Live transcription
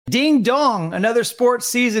Ding dong, another sports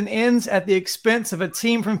season ends at the expense of a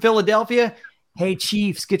team from Philadelphia. Hey,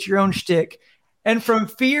 Chiefs, get your own shtick. And from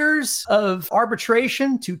fears of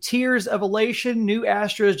arbitration to tears of elation, new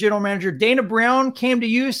Astros general manager Dana Brown came to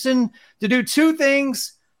Houston to do two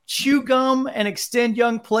things: chew gum and extend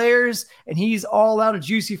young players, and he's all out of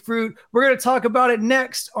juicy fruit. We're going to talk about it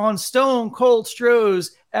next on Stone Cold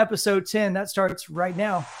Stros, episode 10. That starts right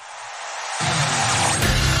now.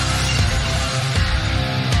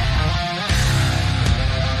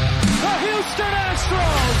 The Houston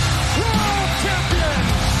Astros, world champions!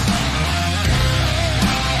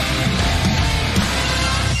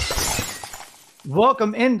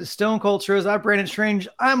 Welcome into Stone Cold Stros. I'm Brandon Strange.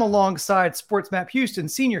 I'm alongside SportsMap Houston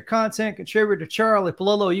senior content contributor Charlie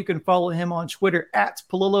Palillo. You can follow him on Twitter at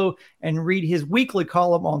Palillo and read his weekly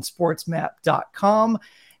column on sportsmap.com.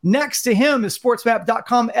 Next to him is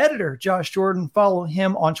sportsmap.com editor Josh Jordan. Follow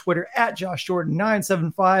him on Twitter at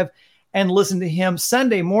JoshJordan975 and listen to him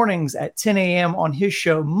Sunday mornings at 10 a.m. on his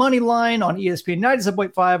show Moneyline on ESPN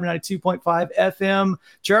 97.5 and 92.5 FM.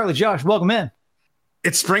 Charlie, Josh, welcome in.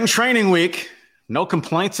 It's spring training week. No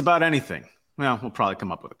complaints about anything. Well, we'll probably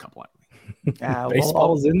come up with a couple.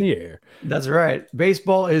 Baseball's in the air. That's right.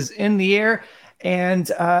 Baseball is in the air.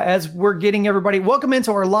 And as we're getting everybody, welcome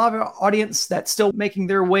into our live audience that's still making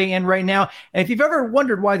their way in right now. And if you've ever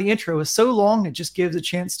wondered why the intro is so long, it just gives a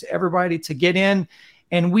chance to everybody to get in.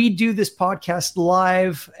 And we do this podcast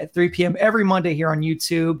live at 3 p.m. every Monday here on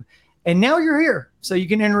YouTube. And now you're here, so you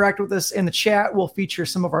can interact with us in the chat. We'll feature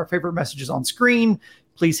some of our favorite messages on screen.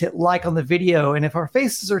 Please hit like on the video. And if our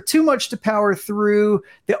faces are too much to power through,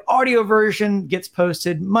 the audio version gets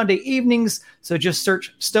posted Monday evenings. So just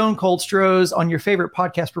search Stone Cold Stros on your favorite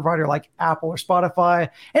podcast provider like Apple or Spotify.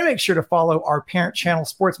 And make sure to follow our parent channel,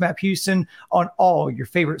 SportsMap Houston, on all your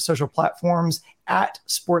favorite social platforms at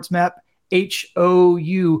SportsMap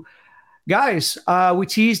HOU. Guys, we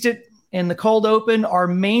teased it in the cold open, our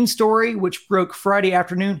main story, which broke Friday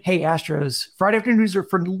afternoon. Hey, Astros, Friday afternoons are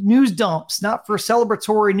for news dumps, not for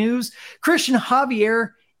celebratory news. Cristian Javier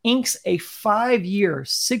inks a 5-year,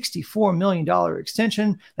 $64 million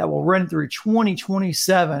extension that will run through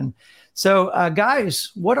 2027. So,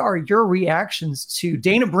 guys, what are your reactions to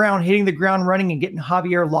Dana Brown hitting the ground running and getting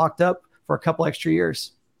Javier locked up for a couple extra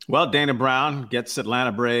years? Well, Dana Brown gets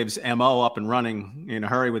Atlanta Braves' MO up and running in a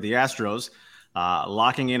hurry with the Astros.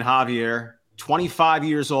 Locking in Javier, 25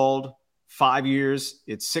 years old, 5 years,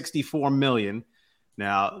 it's $64 million.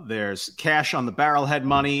 Now, there's cash on the barrelhead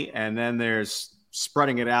money, and then there's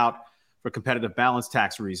spreading it out for competitive balance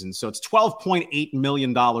tax reasons. So it's $12.8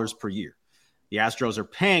 million per year. The Astros are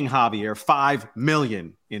paying Javier $5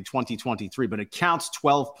 million in 2023, but it counts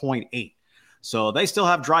 12.8. So they still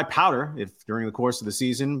have dry powder if during the course of the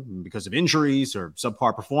season, because of injuries or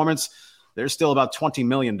subpar performance, there's still about $20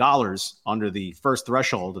 million under the first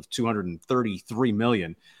threshold of $233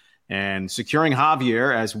 million. And securing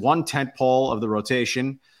Javier as one tentpole of the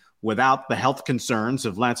rotation without the health concerns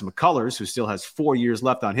of Lance McCullers, who still has 4 years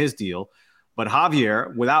left on his deal. But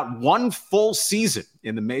Javier, without one full season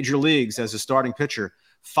in the major leagues as a starting pitcher,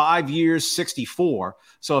 5 years, 64.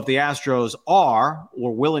 So if the Astros are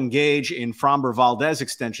or will engage in Framber Valdez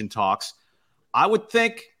extension talks, I would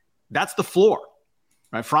think that's the floor.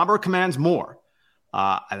 Right, Framber commands more.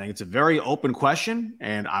 I think it's a very open question,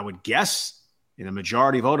 and I would guess in a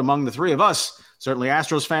majority vote among the three of us, certainly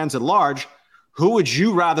Astros fans at large, who would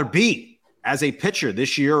you rather be as a pitcher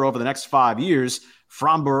this year or over the next 5 years,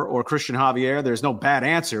 Framber or Cristian Javier? There's no bad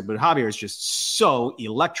answer, but Javier is just so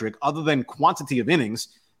electric. Other than quantity of innings,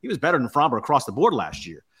 he was better than Framber across the board last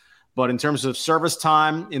year. But in terms of service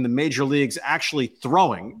time in the major leagues actually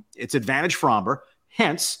throwing, it's advantage Framber.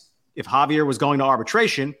 Hence, if Javier was going to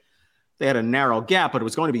arbitration, they had a narrow gap, but it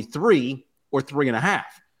was going to be 3 or 3.5.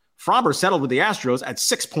 Framber settled with the Astros at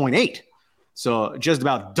 6.8. So just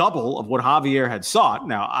about double of what Javier had sought.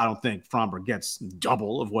 Now, I don't think Framber gets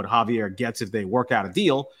double of what Javier gets if they work out a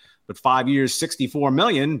deal, but 5 years, $64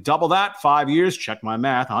 million, double that, 5 years, check my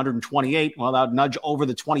math, 128. Well, that would nudge over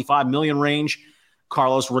the $25 million range.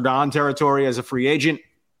 Carlos Rodon territory as a free agent.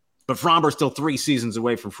 But Framber's still 3 seasons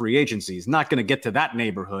away from free agency. He's not going to get to that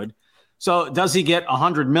neighborhood. So does he get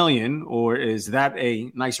 $100 million, or is that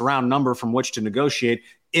a nice round number from which to negotiate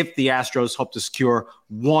if the Astros hope to secure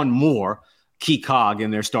one more key cog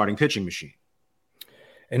in their starting pitching machine?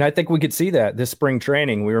 And I think we could see that this spring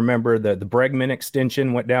training. We remember the Bregman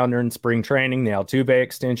extension went down during spring training. The Altuve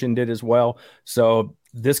extension did as well. So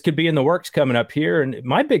this could be in the works coming up here. And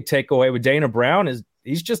my big takeaway with Dana Brown is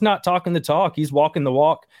he's just not talking the talk. He's walking the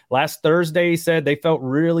walk. Last Thursday, he said they felt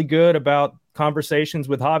really good about conversations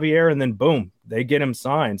with Javier, and then boom, they get him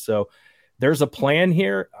signed. So there's a plan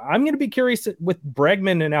here. I'm going to be curious with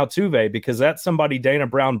Bregman and Altuve, because that's somebody Dana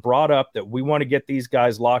Brown brought up that we want to get these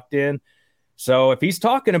guys locked in. So if he's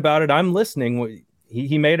talking about it, I'm listening.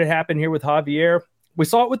 He made it happen here with Javier. We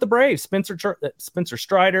saw it with the Braves, Spencer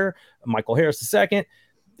Strider, Michael Harris II.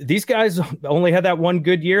 These guys only had that one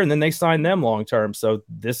good year, and then they signed them long-term. So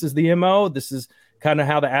this is the MO. This is kind of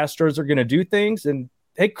how the Astros are going to do things. And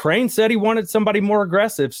hey, Crane said he wanted somebody more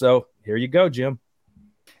aggressive. So here you go, Jim.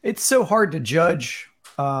 It's so hard to judge,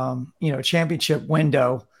 championship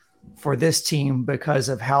window for this team because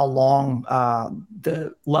of how long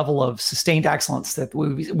the level of sustained excellence that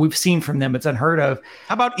we've seen from them. It's unheard of.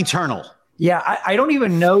 How about eternal? Yeah, I don't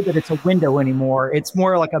even know that it's a window anymore. It's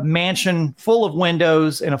more like a mansion full of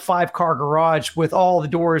windows in a 5-car garage with all the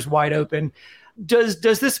doors wide open. Does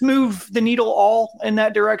this move the needle all in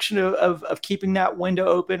that direction of keeping that window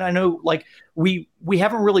open? I know, like, we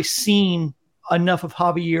haven't really seen enough of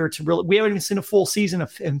Javier we haven't even seen a full season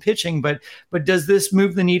of him pitching, but does this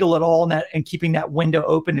move the needle at all in that and keeping that window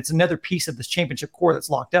open? It's another piece of this championship core that's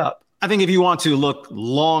locked up. I think if you want to look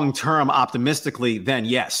long-term optimistically, then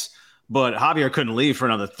yes. But Javier couldn't leave for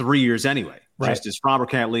another 3 years anyway. Right. Just as Fromber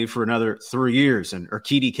can't leave for another 3 years, and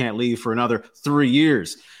Urquidy can't leave for another 3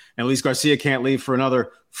 years, and Luis Garcia can't leave for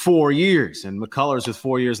another 4 years, and McCullers with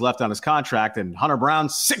 4 years left on his contract, and Hunter Brown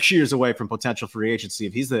 6 years away from potential free agency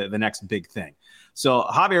if he's the next big thing. So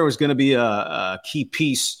Javier was going to be a key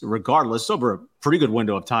piece regardless over a pretty good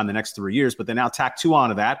window of time the next 3 years, but they now tack 2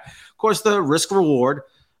 onto that. Of course, the risk reward,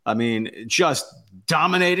 I mean, just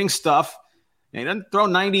dominating stuff. He doesn't throw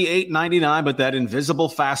 98, 99, but that invisible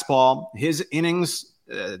fastball, his innings,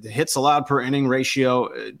 hits allowed per inning ratio,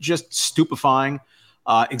 just stupefying.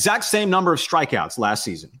 Exact same number of strikeouts last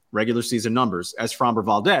season, regular season numbers, as Framber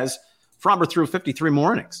Valdez. Framber threw 53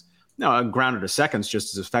 more innings. Now, grounded to second's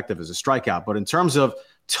just as effective as a strikeout. But in terms of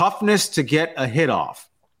toughness to get a hit off,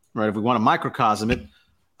 right, if we want to microcosm it,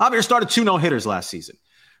 Javier started 2 no-hitters last season.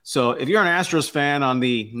 So if you're an Astros fan on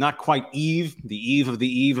the not quite eve of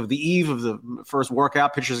the first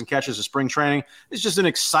workout, pitchers and catchers of spring training, it's just an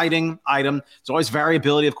exciting item. There's always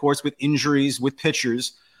variability, of course, with injuries, with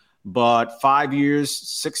pitchers. But 5 years,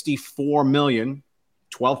 $64 million,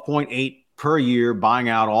 12.8 per year, buying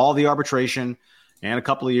out all the arbitration and a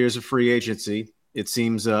couple of years of free agency. It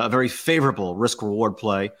seems a very favorable risk-reward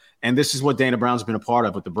play. And this is what Dana Brown's been a part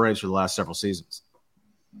of with the Braves for the last several seasons.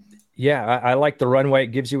 Yeah, I like the runway it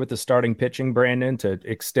gives you with the starting pitching, Brandon, to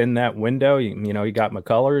extend that window. You got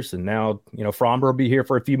McCullers, and now, Fromber will be here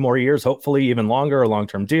for a few more years, hopefully even longer, a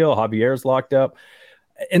long-term deal. Javier's locked up.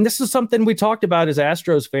 And this is something we talked about as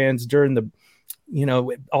Astros fans during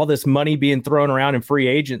all this money being thrown around in free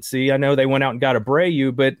agency. I know they went out and got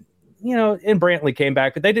Abreu, but, and Brantley came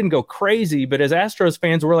back, but they didn't go crazy. But as Astros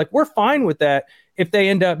fans, we're like, we're fine with that if they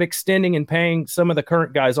end up extending and paying some of the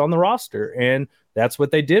current guys on the roster. And that's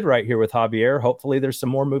what they did right here with Javier. Hopefully there's some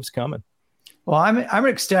more moves coming. Well, I'm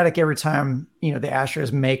ecstatic every time, the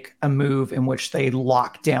Astros make a move in which they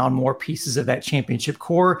lock down more pieces of that championship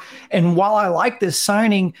core. And while I like this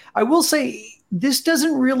signing, I will say this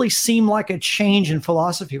doesn't really seem like a change in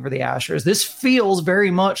philosophy for the Astros. This feels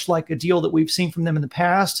very much like a deal that we've seen from them in the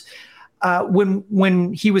past.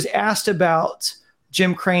 When he was asked about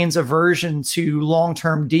Jim Crane's aversion to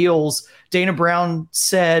long-term deals, Dana Brown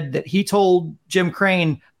said that he told Jim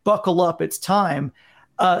Crane, buckle up, it's time.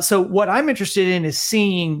 So what I'm interested in is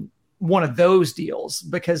seeing one of those deals,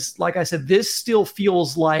 because like I said, this still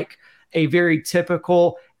feels like a very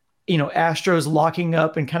typical, Astros locking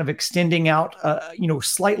up and kind of extending out,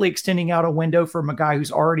 slightly extending out a window from a guy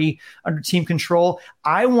who's already under team control.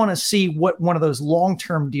 I want to see what one of those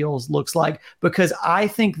long-term deals looks like, because I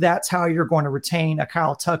think that's how you're going to retain a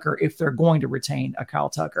Kyle Tucker if they're going to retain a Kyle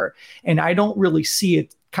Tucker. And I don't really see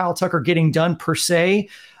it, Kyle Tucker, getting done per se.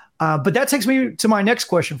 But that takes me to my next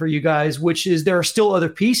question for you guys, which is there are still other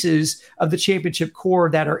pieces of the championship core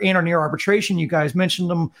that are in or near arbitration. You guys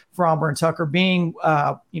mentioned them, Fromber and Tucker being,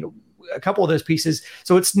 a couple of those pieces.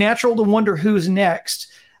 So it's natural to wonder who's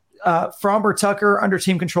next. Fromber, Tucker under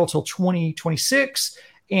team control till 2026.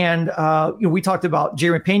 And we talked about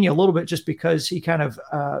Jeremy Pena a little bit just because he kind of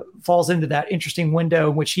falls into that interesting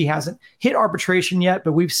window in which he hasn't hit arbitration yet,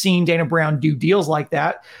 but we've seen Dana Brown do deals like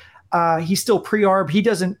that. He's still pre-arb.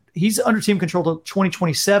 He's under team control till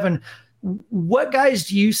 2027. What guys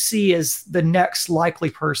do you see as the next likely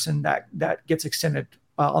person that gets extended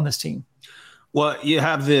on this team? Well, you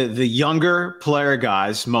have the younger player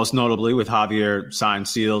guys, most notably with Javier signed,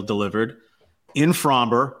 sealed, delivered in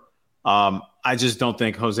Fromber. I just don't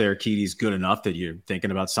think Jose Urquidy is good enough that you're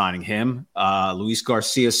thinking about signing him. Luis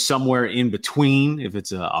Garcia somewhere in between. If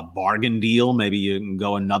it's a bargain deal, maybe you can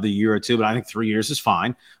go another year or two, but I think 3 years is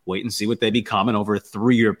fine. Wait and see what they become. And over a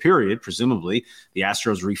 3-year period, presumably, the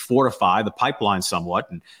Astros refortify the pipeline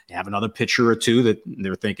somewhat and have another pitcher or two that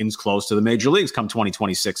they're thinking is close to the major leagues come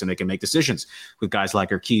 2026, and they can make decisions with guys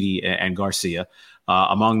like Urquidy and Garcia.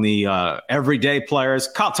 Among the everyday players,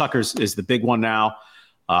 Kyle Tucker is the big one now.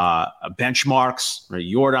 Benchmarks, right?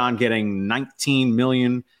 Yordan getting $19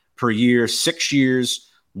 million per year, 6 years,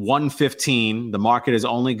 $115. The market has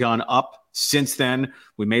only gone up since then.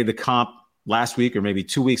 We made the comp last week or maybe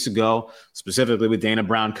 2 weeks ago, specifically with Dana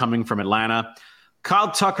Brown coming from Atlanta.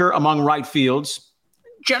 Kyle Tucker among right fields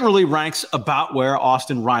generally ranks about where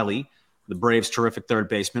Austin Riley, the Braves' terrific third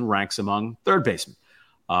baseman, ranks among third basemen.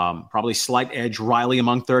 Probably slight edge Riley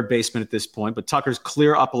among third basemen at this point, but Tucker's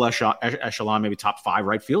clear upper echelon, maybe top 5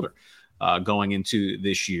 right fielder going into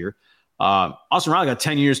this year. Austin Riley got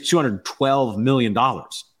 10 years, $212 million.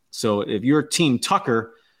 So if you're Team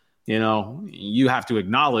Tucker, you have to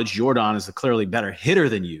acknowledge Yordan is the clearly better hitter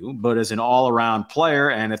than you, but as an all-around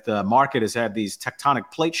player, and if the market has had these tectonic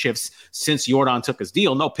plate shifts since Yordan took his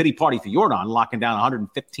deal, no pity party for Yordan, locking down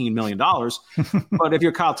 $115 million. But if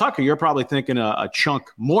you're Kyle Tucker, you're probably thinking a chunk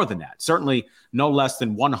more than that. Certainly no less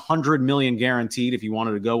than $100 million guaranteed if you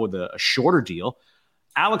wanted to go with a shorter deal.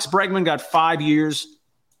 Alex Bregman got 5 years,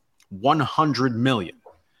 $100 million.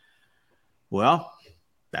 Well,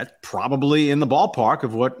 that's probably in the ballpark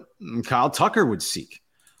of what Kyle Tucker would seek.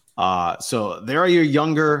 So there are your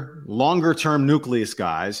younger, longer-term nucleus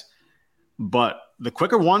guys. But the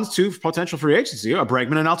quicker ones to potential free agency are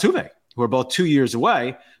Bregman and Altuve, who are both 2 years away.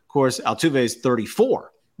 Of course, Altuve is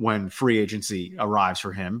 34 when free agency arrives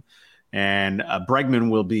for him. And Bregman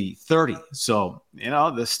will be 30. So,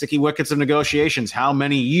 the sticky wickets of negotiations, how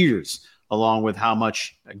many years along with how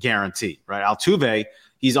much guarantee, right? Altuve,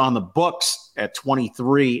 he's on the books at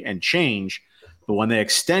 23 and change, but when they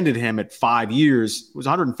extended him at 5 years, it was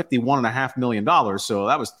 $151.5 million. So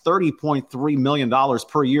that was $30.3 million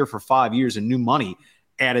per year for 5 years in new money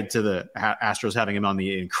added to the Astros having him on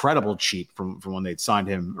the incredible cheap from when they'd signed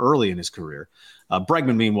him early in his career.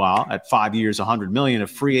 Bregman, meanwhile, at 5 years, $100 million, a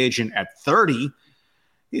free agent at 30.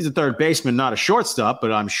 He's a third baseman, not a shortstop,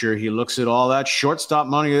 but I'm sure he looks at all that shortstop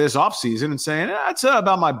money this offseason and saying, that's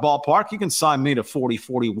about my ballpark. You can sign me to 40,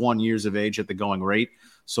 41 years of age at the going rate.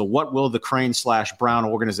 So what will the Crane/Brown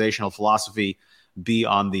organizational philosophy be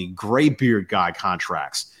on the graybeard guy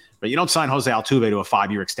contracts? But you don't sign Jose Altuve to a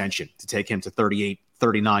 5-year extension to take him to 38,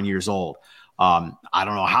 39 years old. I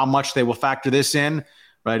don't know how much they will factor this in,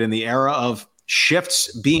 right, in the era of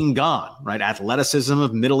shifts being gone, right? Athleticism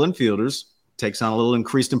of middle infielders takes on a little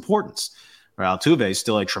increased importance. Altuve is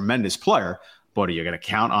still a tremendous player, but are you going to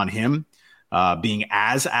count on him being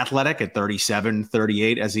as athletic at 37,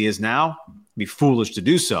 38 as he is now? It'd be foolish to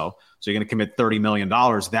do so. So you're going to commit $30 million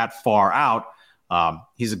that far out.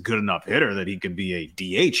 He's a good enough hitter that he could be a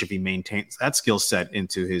DH if he maintains that skill set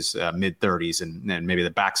into his mid-30s and maybe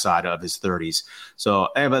the backside of his 30s. So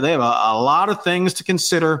they have a lot of things to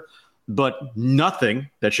consider, but nothing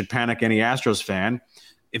that should panic any Astros fan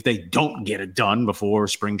if they don't get it done before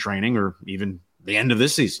spring training or even the end of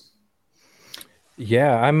this season.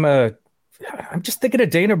 Yeah, I'm just thinking of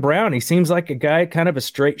Dana Brown. He seems like a guy, kind of a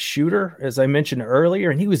straight shooter, as I mentioned earlier,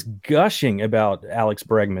 and he was gushing about Alex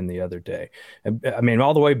Bregman the other day. I mean,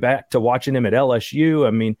 all the way back to watching him at LSU.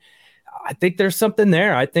 I mean, I think there's something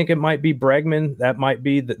there. I think it might be Bregman. That might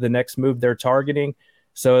be the next move they're targeting.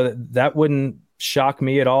 So that wouldn't shock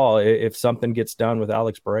me at all if something gets done with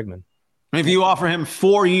Alex Bregman. If you offer him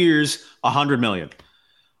 4 years, $100 million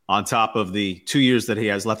on top of the 2 years that he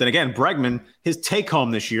has left. And again, Bregman, his take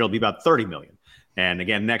home this year will be about $30 million. And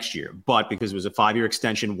again, next year. But because it was a 5-year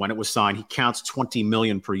extension when it was signed, he counts $20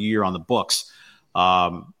 million per year on the books.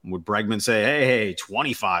 Would Bregman say, hey,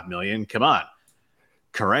 $25 million? Come on.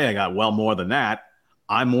 Correa got well more than that.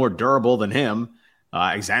 I'm more durable than him.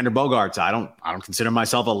 Alexander Bogaerts, I don't consider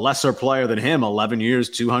myself a lesser player than him. 11 years,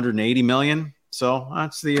 $280 million. So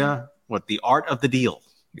that's the art of the deal.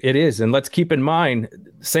 It is. And let's keep in mind,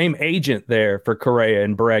 same agent there for Correa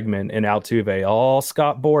and Bregman and Altuve, all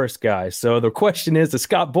Scott Boras guys. So the question is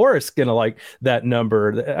Scott Boras going to like that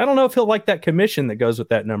number? I don't know if he'll like that commission that goes with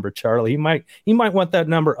that number, Charlie. He might want that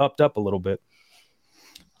number upped up a little bit.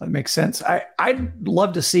 That makes sense. I'd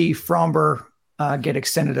love to see Fromber get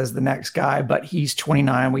extended as the next guy, but he's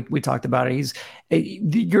 29. We talked about it.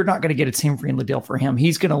 You're not going to get a team friendly deal for him.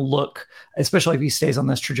 He's going to look, especially if he stays on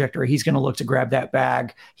this trajectory, he's going to look to grab that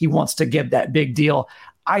bag. He wants to give that big deal.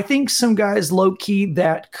 I think some guys low key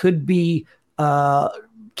that could be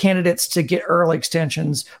candidates to get early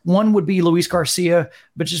extensions. One would be Luis Garcia,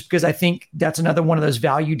 but just because I think that's another one of those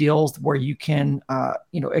value deals where you can,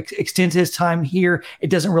 extend his time here. It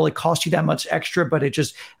doesn't really cost you that much extra, but it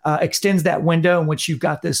just extends that window in which you've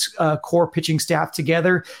got this core pitching staff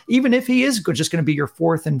together. Even if he is just going to be your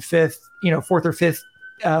fourth or fifth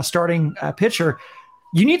starting pitcher,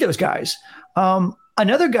 you need those guys.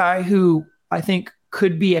 Another guy who I think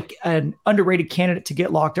could be an underrated candidate to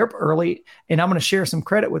get locked up early, and I'm going to share some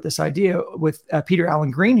credit with this idea with Peter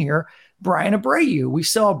Allen Green here, Brian Abreu. We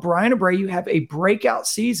saw Brian Abreu have a breakout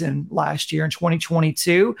season last year in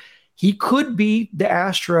 2022. He could be the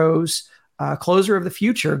Astros closer of the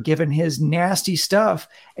future, given his nasty stuff.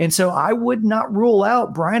 And so I would not rule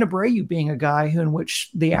out Brian Abreu being a guy in which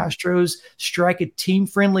the Astros strike a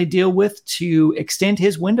team-friendly deal with to extend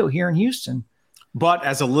his window here in Houston. But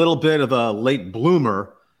as a little bit of a late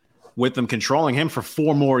bloomer, with them controlling him for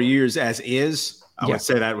 4 more years as is, I would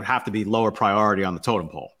say that would have to be lower priority on the totem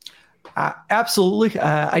pole. Absolutely.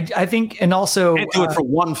 I think, and also do it for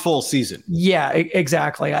 1 full season. Yeah,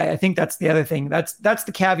 exactly. I think that's the other thing. That's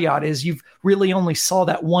the caveat is you've really only saw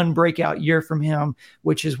that one breakout year from him,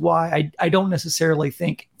 which is why I don't necessarily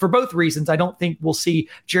think, for both reasons, I don't think we'll see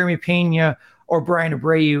Jeremy Pena or Brian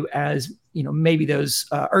Abreu as, maybe those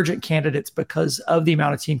urgent candidates because of the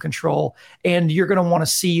amount of team control. And you're going to want to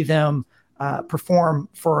see them perform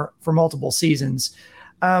for multiple seasons.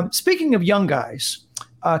 Speaking of young guys,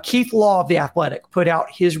 Keith Law of The Athletic put out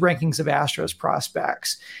his rankings of Astros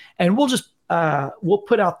prospects, and we'll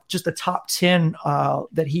put out just the top 10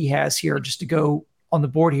 that he has here just to go on the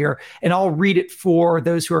board here, and I'll read it for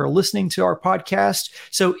those who are listening to our podcast.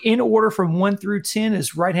 So in order from 1 through 10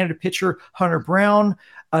 is right-handed pitcher Hunter Brown.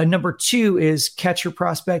 Number 2 is catcher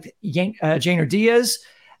prospect Yainer Diaz.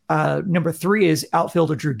 Number 3 is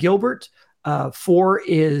outfielder Drew Gilbert. 4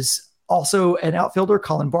 is also an outfielder,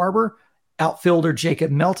 Colin Barber. Outfielder Jacob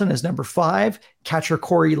Melton is number 5. Catcher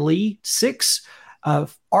Corey Lee, 6.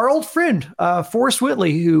 Our old friend, Forrest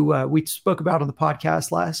Whitley, who we spoke about on the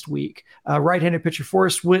podcast last week. Right-handed pitcher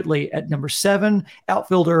Forrest Whitley at number 7.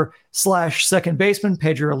 Outfielder / second baseman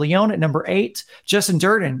Pedro Leon at number 8. Justin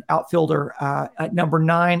Durden, outfielder at number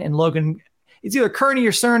 9. And Logan, it's either Kearney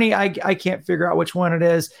or Cerny. I can't figure out which one it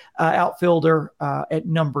is. Outfielder at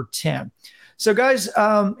number 10. So, guys,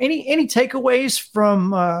 any takeaways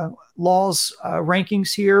from Law's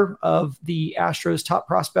rankings here of the Astros' top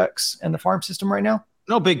prospects and the farm system right now?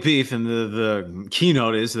 No big beef, and the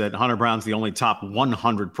keynote is that Hunter Brown's the only top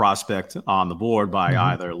 100 prospect on the board by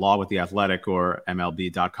either Law with The Athletic or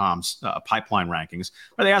MLB.com's pipeline rankings.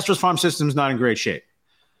 But the Astros farm system's not in great shape.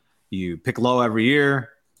 You pick low every year.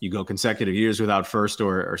 You go consecutive years without first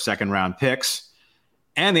or second round picks.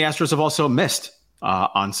 And the Astros have also missed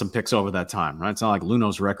on some picks over that time, right? It's not like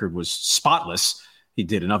Luno's record was spotless. He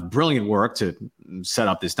did enough brilliant work to set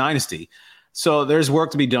up this dynasty. So there's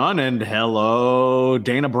work to be done. And hello,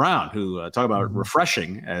 Dana Brown, who talk about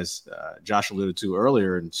refreshing, as Josh alluded to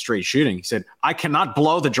earlier in straight shooting. He said, I cannot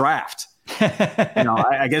blow the draft.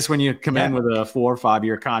 I guess when you come in with a 4 or 5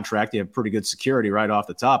 year contract, you have pretty good security right off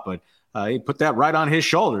the top. But he put that right on his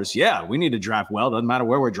shoulders. Yeah, we need to draft well. Doesn't matter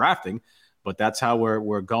where we're drafting, but that's how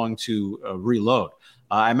we're going to reload.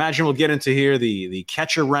 I imagine we'll get into here the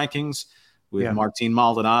catcher rankings with Martin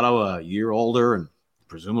Maldonado, a year older and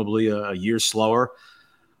presumably a year slower.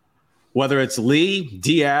 Whether it's Lee,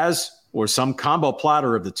 Diaz, or some combo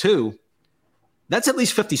platter of the two, that's at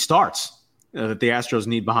least 50 starts that the Astros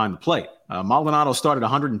need behind the plate. Maldonado started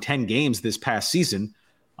 110 games this past season.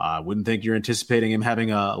 I wouldn't think you're anticipating him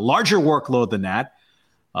having a larger workload than that.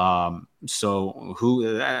 So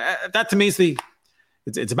that to me is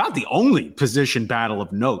it's about the only position battle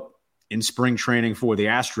of note in spring training for the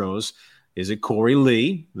Astros. Is it Corey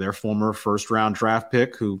Lee, their former first-round draft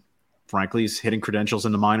pick, who, frankly, his hitting credentials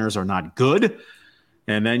in the minors are not good?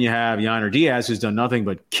 And then you have Yainer Diaz, who's done nothing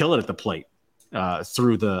but kill it at the plate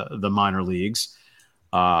through the minor leagues.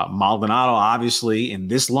 Maldonado, obviously, in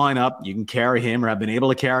this lineup, you can carry him or have been able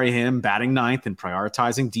to carry him batting ninth and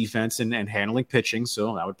prioritizing defense and handling pitching.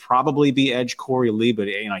 So that would probably be edge Corey Lee, but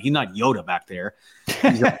he's not Yoda back there.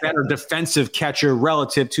 He's a better defensive catcher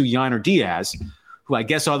relative to Yainer Diaz, who I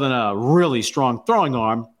guess other than a really strong throwing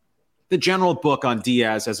arm, the general book on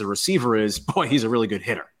Diaz as a receiver is, boy, he's a really good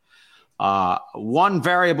hitter. One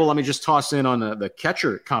variable, let me just toss in on the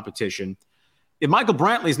catcher competition. If Michael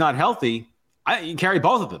Brantley's not healthy, you can carry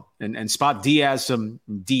both of them and spot Diaz some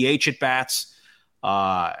DH at bats.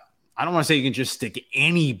 I don't want to say you can just stick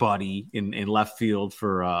anybody in left field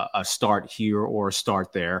for a start here or a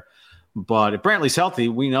start there. But if Brantley's healthy,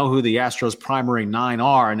 we know who the Astros' primary 9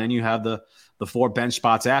 are. And then you have the 4 bench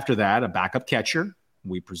spots after that, a backup catcher,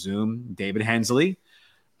 we presume David Hensley,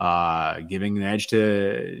 giving an edge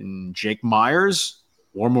to Jake Myers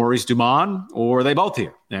or Maurice Dumont, or are they both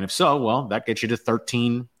here? And if so, well, that gets you to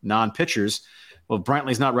 13 non-pitchers. Well, if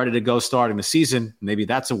Brantley's not ready to go starting the season, maybe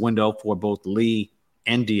that's a window for both Lee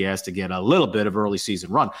and Diaz to get a little bit of early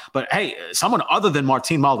season run. But hey, someone other than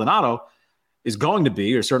Martin Maldonado is going to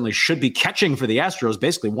be, or certainly should be, catching for the Astros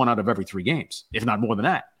basically 1 out of every 3 games, if not more than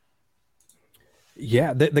that.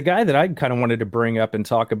 Yeah, the guy that I kind of wanted to bring up and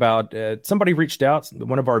talk about, somebody reached out,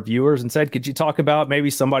 one of our viewers, and said, could you talk about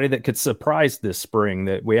maybe somebody that could surprise this spring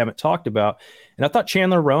that we haven't talked about? And I thought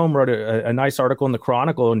Chandler Rome wrote a nice article in the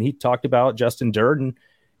Chronicle, and he talked about Justin Durden,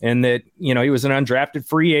 and that, he was an undrafted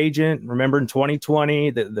free agent. Remember in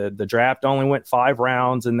 2020, the draft only went 5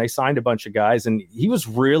 rounds, and they signed a bunch of guys, and he was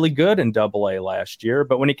really good in Double-A last year.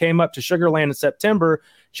 But when he came up to Sugar Land in September,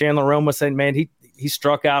 Chandler Rome was saying, man, he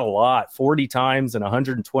struck out a lot, 40 times and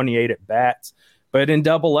 128 at bats. But in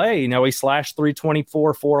Double-A, he slashed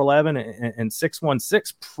 324, 411, and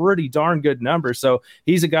 616, pretty darn good numbers. So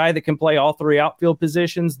he's a guy that can play all 3 outfield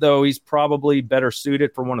positions, though he's probably better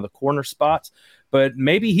suited for one of the corner spots. But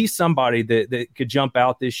maybe he's somebody that could jump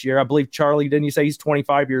out this year. I believe, Charlie, didn't you say he's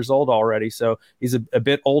 25 years old already? So he's a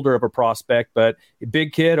bit older of a prospect, but a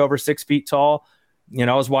big kid, over 6 feet tall.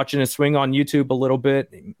 I was watching his swing on YouTube a little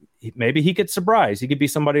bit. Maybe he could surprise. He could be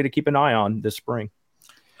somebody to keep an eye on this spring.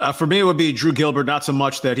 For me, it would be Drew Gilbert. Not so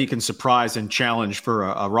much that he can surprise and challenge for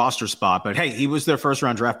a roster spot, but hey, he was their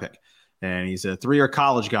first-round draft pick, and he's a 3-year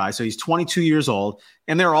college guy, so he's 22 years old,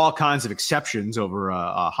 and there are all kinds of exceptions over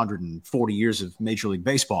 140 years of Major League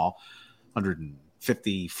Baseball,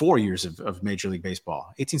 154 years of Major League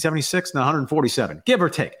Baseball, 1876 and 147, give or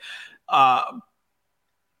take. But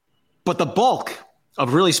the bulk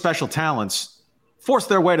of really special talents force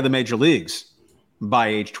their way to the major leagues by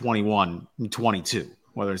age 21 and 22,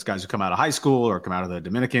 whether it's guys who come out of high school or come out of the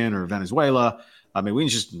Dominican or Venezuela. I mean, we can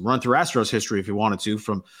just run through Astros history if you wanted to,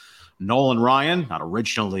 from Nolan Ryan, not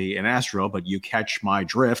originally an Astro, but you catch my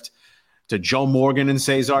drift, to Joe Morgan and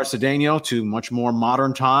Cesar Cedeno, to much more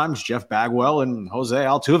modern times, Jeff Bagwell and Jose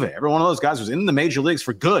Altuve. Every one of those guys was in the major leagues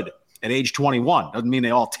for good at age 21. Doesn't mean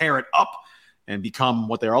they all tear it up and become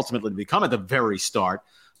what they're ultimately become at the very start,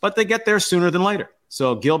 but they get there sooner than later.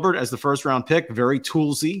 So Gilbert, as the first-round pick, very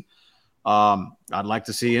toolsy. I'd like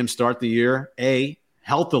to see him start the year,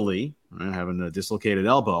 healthily, having a dislocated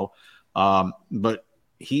elbow. But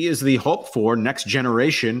he is the hope for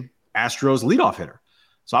next-generation Astros leadoff hitter.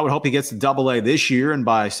 So I would hope he gets to Double-A this year, and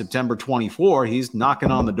by September 24, he's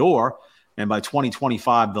knocking on the door. And by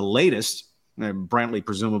 2025, the latest, Brantley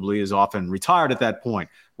presumably is often retired at that point.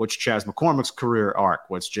 What's Chas McCormick's career arc?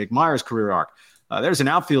 What's Jake Myers' career arc? There's an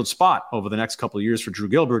outfield spot over the next couple of years for Drew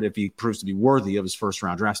Gilbert if he proves to be worthy of his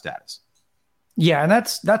first-round draft status. Yeah, and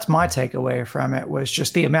that's my takeaway from it, was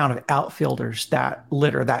just the amount of outfielders that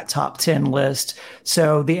litter that top 10 list.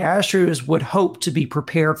 So the Astros would hope to be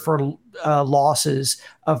prepared for losses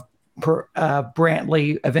of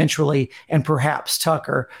Brantley eventually, and perhaps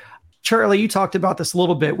Tucker. Charlie, you talked about this a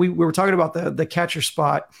little bit. We were talking about the catcher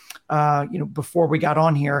spot, before we got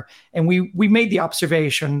on here, and we made the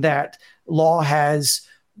observation that Law has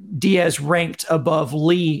Diaz ranked above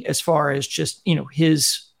Lee as far as just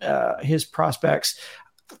his prospects.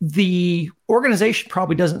 The organization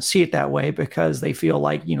probably doesn't see it that way because they feel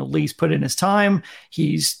like Lee's put in his time.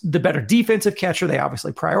 He's the better defensive catcher. They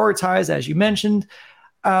obviously prioritize, as you mentioned.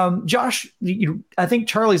 Josh, I think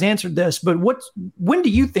Charlie's answered this, but when do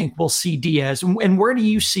you think we'll see Diaz, and where do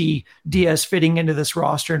you see Diaz fitting into this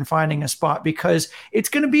roster and finding a spot? Because it's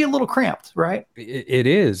going to be a little cramped, right? It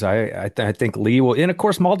is. I think Lee will, and of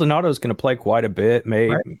course Maldonado is going to play quite a bit.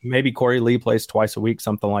 Maybe Corey Lee plays twice a week,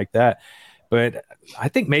 something like that. But I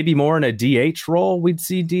think maybe more in a DH role we'd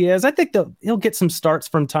see Diaz. I think he'll get some starts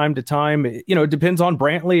from time to time. It depends on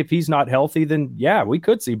Brantley. If he's not healthy, then yeah, we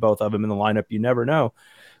could see both of them in the lineup. You never know.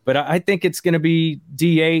 But I think it's going to be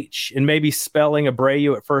DH and maybe spelling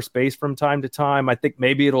Abreu at first base from time to time. I think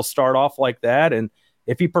maybe it'll start off like that. And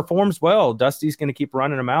if he performs well, Dusty's going to keep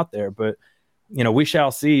running him out there. But, we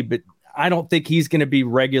shall see. But I don't think he's going to be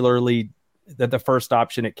regularly the first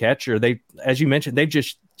option at catcher. As you mentioned, they've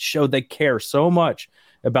just showed they care so much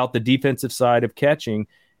about the defensive side of catching.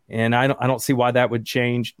 And I don't see why that would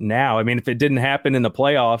change now. I mean, if it didn't happen in the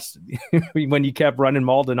playoffs when you kept running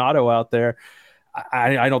Maldonado out there,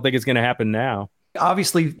 I don't think it's going to happen now.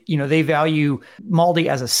 Obviously, they value Maldi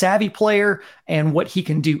as a savvy player and what he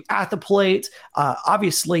can do at the plate.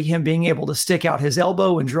 Obviously, him being able to stick out his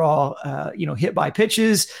elbow and draw, hit by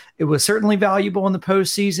pitches, it was certainly valuable in the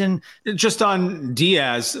postseason. Just on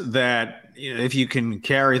Diaz, that if you can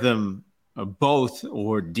carry them both,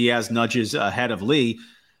 or Diaz nudges ahead of Lee.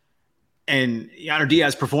 And Yainer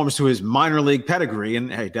Diaz performs to his minor league pedigree.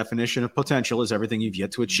 And hey, definition of potential is everything you've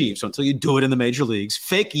yet to achieve. So until you do it in the major leagues,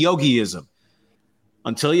 fake yogiism.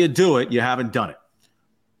 Until you do it, you haven't done it.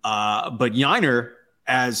 But Yainer,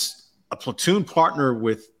 as a platoon partner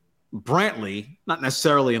with Brantley, not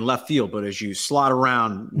necessarily in left field, but as you slot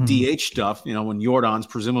around DH stuff, when Yordan's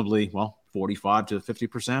presumably, 45 to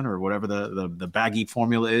 50% or whatever the baggy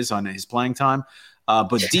formula is on his playing time.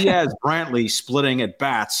 But Diaz, Brantley splitting at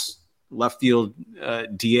bats, left field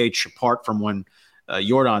DH apart from when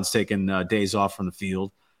Yordan's taken days off from the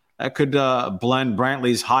field. That could blend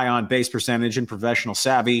Brantley's high on base percentage and professional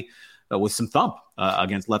savvy with some thump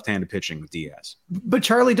against left-handed pitching with Diaz. But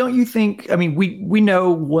Charlie, don't you think, we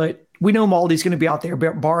know Maldy's going to be out there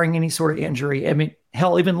barring any sort of injury.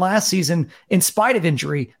 Hell, even last season, in spite of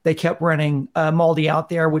injury, they kept running Maldy out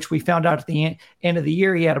there, which we found out at the end of the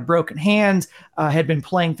year. He had a broken hand, had been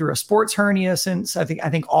playing through a sports hernia since I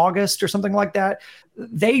think August or something like that.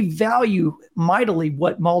 They value mightily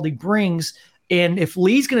what Maldy brings. And if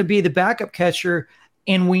Lee's going to be the backup catcher,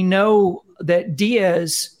 and we know that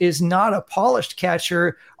Diaz is not a polished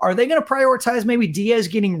catcher, are they going to prioritize maybe Diaz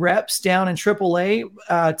getting reps down in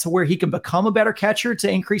AAA to where he can become a better catcher to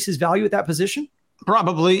increase his value at that position?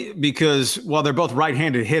 Probably, because, they're both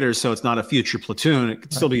right-handed hitters, so it's not a future platoon. It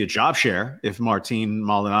could still be a job share if Martin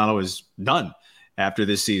Maldonado is done after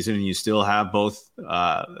this season and you still have both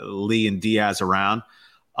Lee and Diaz around.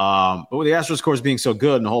 But with the Astros scores being so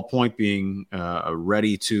good and the whole point being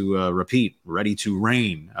ready to repeat, ready to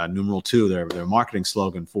reign, numeral 2, their marketing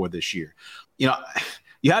slogan for this year. You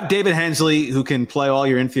have David Hensley, who can play all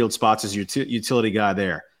your infield spots as your utility guy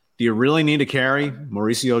there. Do you really need to carry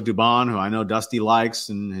Mauricio Dubon, who I know Dusty likes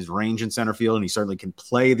and his range in center field, and he certainly can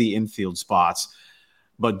play the infield spots?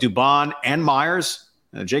 But Dubon and Myers,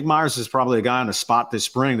 Jake Myers is probably a guy on a spot this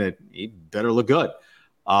spring that he better look good.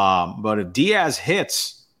 But if Diaz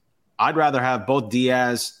hits, I'd rather have both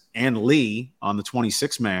Diaz and Lee on the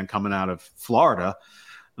 26-man coming out of Florida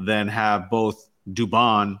than have both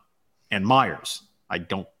Dubon and Myers. I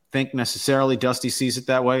don't think necessarily Dusty sees it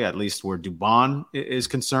that way, at least where Dubon is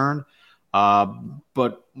concerned.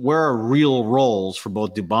 But where are real roles for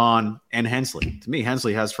both Dubon and Hensley? To me,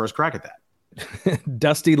 Hensley has first crack at that.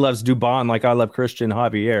 Dusty loves Dubon like I love Cristian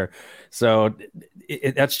Javier. So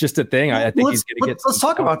that's just a thing. I think he's going to get. Let's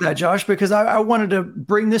talk about that, Josh, because I wanted to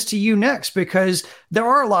bring this to you next, because there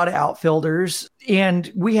are a lot of outfielders,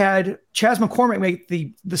 and we had Chas McCormick make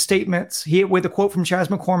the statements with a quote from Chas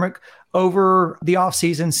McCormick over the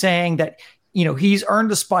offseason saying that, he's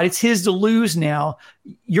earned the spot. It's his to lose now.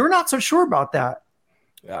 You're not so sure about that.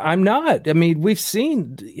 I'm not. We've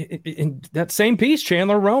seen in that same piece,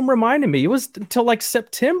 Chandler Rome reminded me, it was until like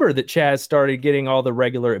September that Chaz started getting all the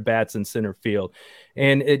regular at-bats in center field.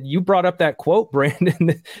 And you brought up that quote,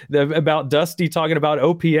 Brandon, about Dusty talking about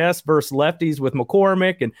OPS versus lefties with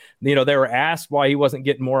McCormick. And, they were asked why he wasn't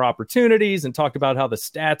getting more opportunities and talked about how the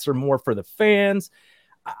stats are more for the fans.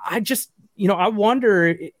 I just, I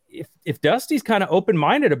wonder if Dusty's kind of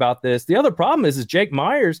open-minded about this. The other problem is Jake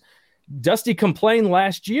Myers. Dusty complained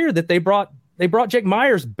last year that they brought Jake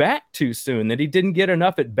Myers back too soon, that he didn't get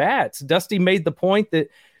enough at bats. Dusty made the point that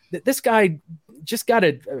this guy just got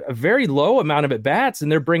a very low amount of at bats,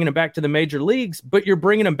 and they're bringing him back to the major leagues. But you're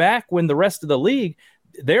bringing him back when the rest of the league,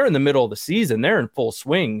 they're in the middle of the season, they're in full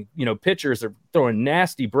swing. Pitchers are throwing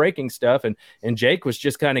nasty breaking stuff, and Jake was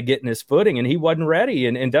just kind of getting his footing, and he wasn't ready.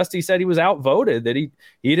 And Dusty said he was outvoted, that he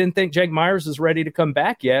didn't think Jake Myers was ready to come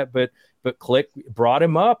back yet, but Click brought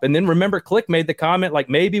him up. And then remember, Click made the comment, like,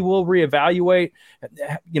 maybe we'll reevaluate,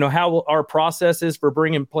 how our process is for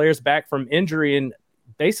bringing players back from injury, and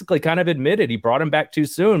basically kind of admitted he brought him back too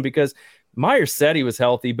soon, because Myers said he was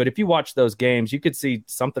healthy. But if you watch those games, you could see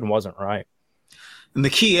something wasn't right. And the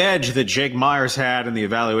key edge that Jake Myers had in the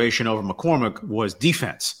evaluation over McCormick was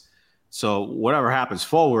defense. So whatever happens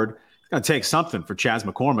forward, it's going to take something for Chas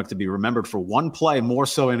McCormick to be remembered for one play more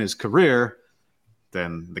so in his career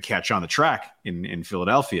than the catch on the track in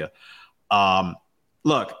Philadelphia.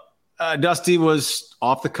 Look, Dusty was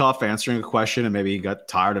off the cuff answering a question, and maybe he got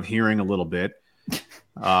tired of hearing a little bit.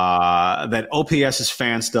 That OPS's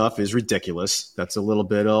fan stuff is ridiculous. That's a little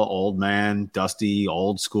bit of old man, Dusty,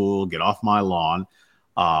 old school, get off my lawn.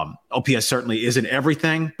 OPS certainly isn't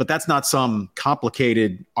everything, but that's not some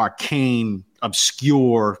complicated, arcane,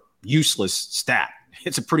 obscure, useless stat.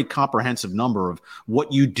 It's a pretty comprehensive number of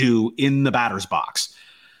what you do in the batter's box.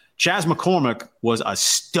 Chas McCormick was a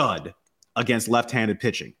stud against left-handed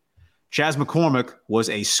pitching. Chas McCormick was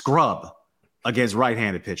a scrub against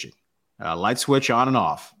right-handed pitching. Light switch on and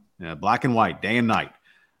off, black and white, day and night.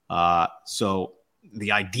 So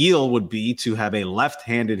the ideal would be to have a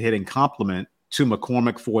left-handed hitting complement to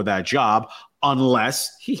McCormick for that job,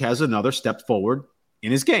 unless he has another step forward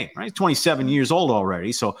in his game, right? He's 27 years old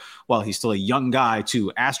already. So while he's still a young guy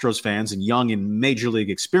to Astros fans and young in major league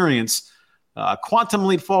experience, quantum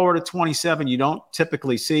leap forward at 27, you don't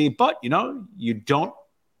typically see, but you don't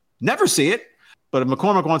never see it. But if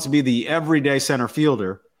McCormick wants to be the everyday center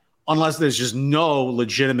fielder, unless there's just no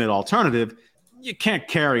legitimate alternative, you can't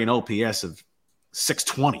carry an OPS of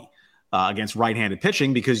 620 against right-handed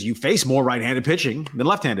pitching, because you face more right-handed pitching than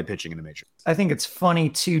left-handed pitching in the major. I think it's funny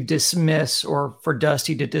to dismiss, or for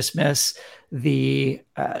Dusty to dismiss, the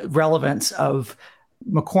relevance of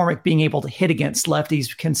McCormick being able to hit against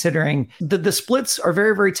lefties, considering the splits are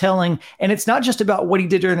very, very telling. And it's not just about what he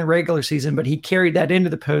did during the regular season, but he carried that into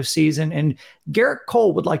the postseason. And Garrett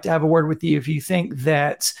Cole would like to have a word with you if you think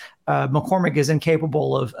that McCormick is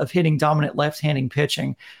incapable of hitting dominant left-handing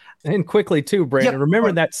pitching. And quickly too, Brandon, Yep.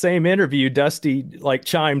 remember that same interview, Dusty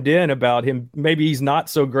chimed in about him. Maybe he's not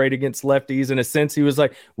so great against lefties. In a sense, he was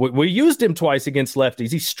like, we used him twice against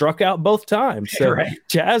lefties. He struck out both times. So Right.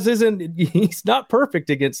 Jazz he's not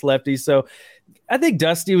perfect against lefties. So I think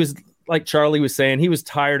Dusty was, like Charlie was saying, he was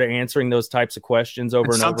tired of answering those types of questions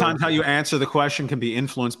over and over. Sometimes how you answer the question can be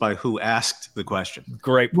influenced by who asked the question.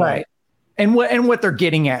 Great point. Right. And what they're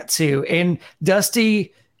getting at too. And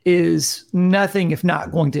Dusty is nothing if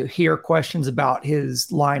not going to hear questions about his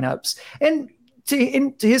lineups. And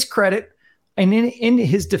to his credit, and in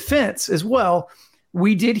his defense as well,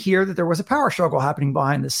 we did hear that there was a power struggle happening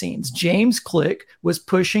behind the scenes. James Click was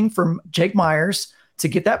pushing from Jake Myers to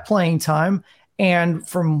get that playing time. And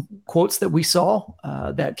from quotes that we saw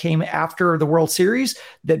that came after the World Series,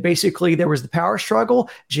 that basically there was the power struggle.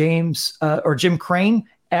 Jim Crane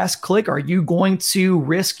asked Click, are you going to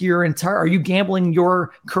risk are you gambling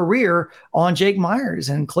your career on Jake Myers?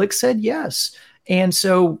 And Click said yes. And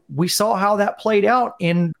so we saw how that played out.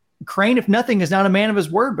 And Crane, if nothing, is not a man of his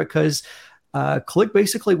word, because Click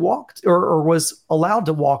basically walked or was allowed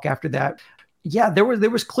to walk after that. Yeah, there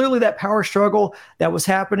was clearly that power struggle that was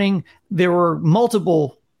happening. There were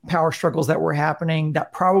multiple power struggles that were happening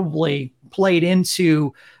that probably played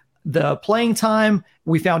into the playing time.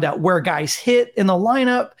 We found out where guys hit in the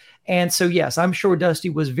lineup. And so, yes, I'm sure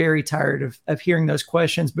Dusty was very tired of hearing those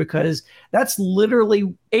questions, because that's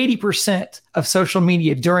literally 80% of social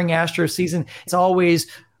media during Astros season. It's always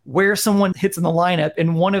where someone hits in the lineup.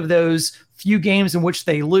 In one of those few games in which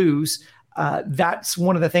they lose, that's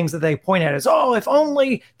one of the things that they point at is, oh, if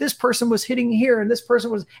only this person was hitting here and this person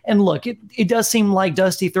was. And look, it does seem like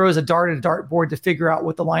Dusty throws a dart at a dartboard to figure out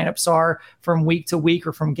what the lineups are from week to week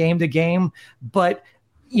or from game to game. But,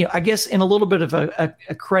 I guess in a little bit of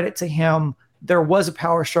a credit to him, there was a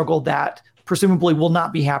power struggle that presumably will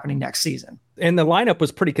not be happening next season. And the lineup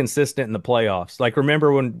was pretty consistent in the playoffs. Like,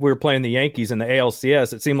 remember when we were playing the Yankees in the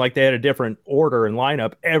ALCS, it seemed like they had a different order and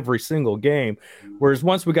lineup every single game. Whereas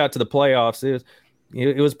once we got to the playoffs,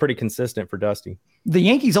 it was pretty consistent for Dusty. The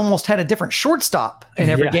Yankees almost had a different shortstop in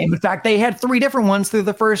every game. In fact, they had 3 different ones through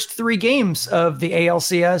the first 3 games of the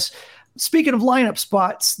ALCS. Speaking of lineup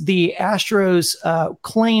spots, the Astros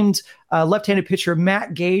claimed left-handed pitcher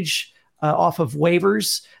Matt Gage off of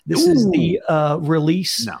waivers. This is the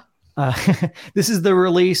release. No. This is the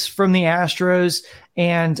release from the Astros.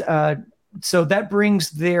 And so that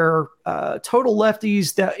brings their total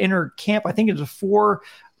lefties that enter camp, I think it's 4.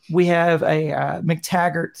 We have a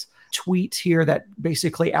McTaggart tweet here that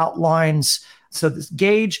basically outlines. So this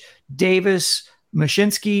Gage, Davis,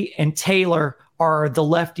 Mashinsky, and Taylor are the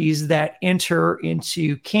lefties that enter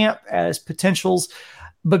into camp as potentials.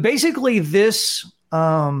 But basically this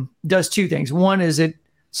does 2 things. One is it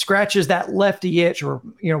scratches that lefty itch, or,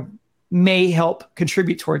 may help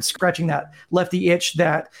contribute towards scratching that lefty itch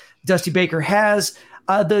that Dusty Baker has.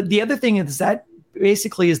 The other thing is that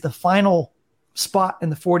basically is the final spot in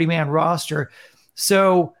the 40-man roster.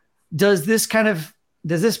 So does this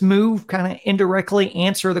move kind of indirectly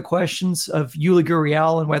answer the questions of Yuli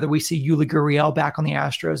Gurriel and whether we see Yuli Gurriel back on the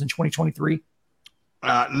Astros in 2023?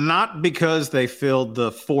 Not because they filled the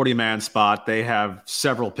 40-man spot. They have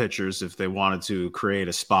several pitchers if they wanted to create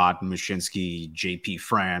a spot. Mashinsky, J.P.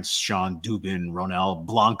 France, Sean Dubin, Ronel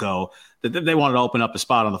Blanco. That they wanted to open up a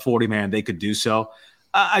spot on the 40-man, they could do so.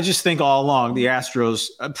 I just think all along the Astros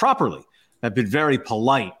properly have been very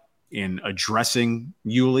polite in addressing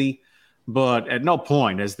Yuli, but at no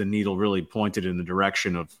point has the needle really pointed in the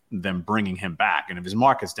direction of them bringing him back. And if his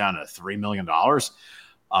market's down to $3 million,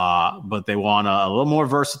 but they want a little more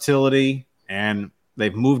versatility, and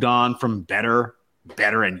they've moved on from better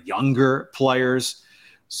and younger players.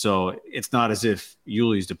 So it's not as if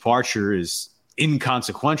Yuli's departure is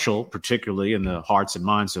inconsequential, particularly in the hearts and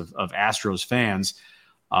minds of Astros fans.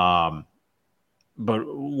 But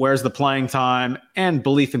where's the playing time and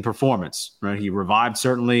belief in performance, right? He revived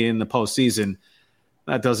certainly in the postseason.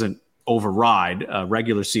 That doesn't override a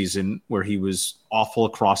regular season where he was awful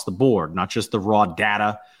across the board, not just the raw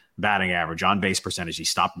data, batting average, on base percentage. He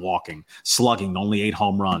stopped walking, slugging, only 8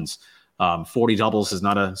 home runs. 40 doubles is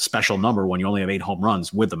not a special number when you only have 8 home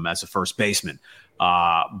runs with them as a first baseman.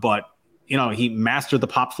 But, he mastered the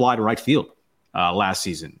pop fly to right field last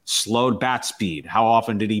season, slowed bat speed. How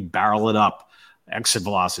often did he barrel it up? Exit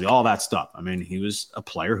velocity, all that stuff. I mean, he was a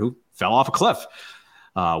player who fell off a cliff.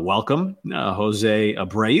 Welcome, Jose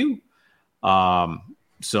Abreu.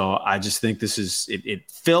 So I just think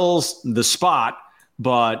it fills the spot.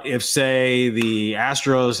 But if, say, the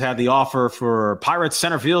Astros had the offer for Pirates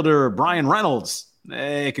center fielder Brian Reynolds,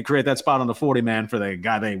 they could create that spot on the 40-man for the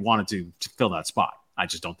guy they wanted to fill that spot. I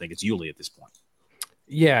just don't think it's Yuli at this point.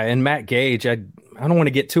 Yeah, and Matt Gage, I don't want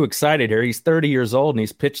to get too excited here. He's 30 years old, and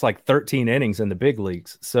he's pitched like 13 innings in the big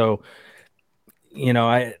leagues. So,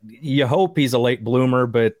 you hope he's a late bloomer,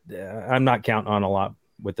 but I'm not counting on a lot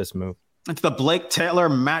with this move. It's the Blake Taylor,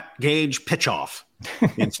 Matt Gage pitch-off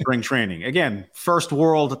in spring training. Again,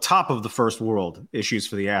 top of the first world issues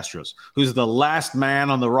for the Astros. Who's the last man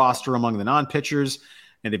on the roster among the non-pitchers?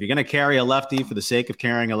 And if you're going to carry a lefty for the sake of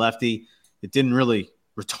carrying a lefty, it didn't really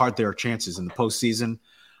retard their chances in the postseason.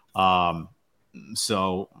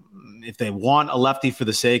 So if they want a lefty for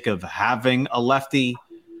the sake of having a lefty,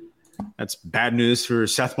 that's bad news for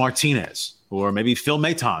Seth Martinez or maybe Phil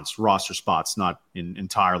Maton's roster spot's not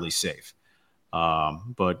entirely safe.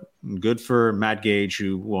 But good for Matt Gage,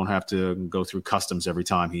 who won't have to go through customs every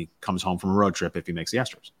time he comes home from a road trip if he makes the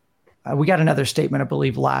Astros. We got another statement, I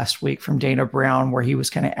believe, last week from Dana Brown where he was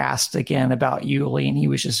kind of asked again about Yuli, and he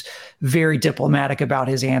was just very diplomatic about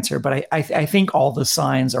his answer. But I think all the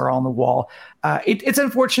signs are on the wall. It's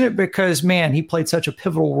unfortunate because, man, he played such a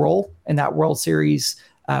pivotal role in that World Series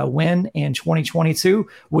win in 2022.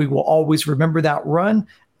 We will always remember that run.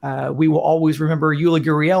 We will always remember Yuli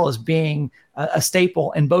Gurriel as being a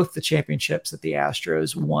staple in both the championships that the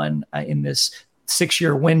Astros won in this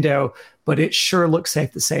 6-year window, but it sure looks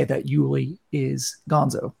safe to say that Yuli is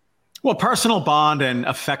gonzo. Well, personal bond and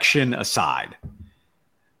affection aside,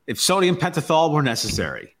 if sodium pentothal were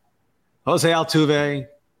necessary, Jose Altuve,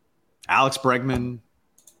 Alex Bregman,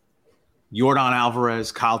 Yordan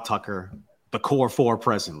Alvarez, Kyle Tucker, the core 4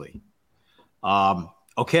 presently.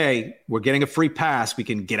 Okay, we're getting a free pass. We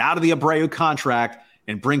can get out of the Abreu contract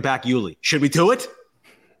and bring back Yuli. Should we do it?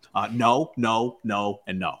 No,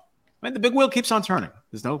 and no. I mean, the big wheel keeps on turning.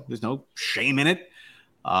 There's no shame in it.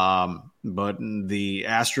 But the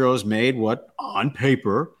Astros made what, on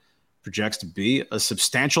paper, projects to be a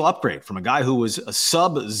substantial upgrade from a guy who was a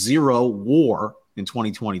sub-zero WAR in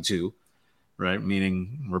 2022, right?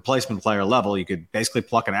 Meaning replacement player level. You could basically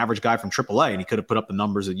pluck an average guy from AAA, and he could have put up the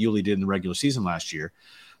numbers that Yuli did in the regular season last year.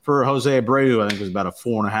 For Jose Abreu, I think it was about a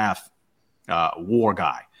 4.5 WAR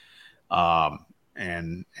guy,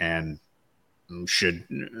 and should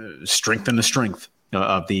strengthen the strength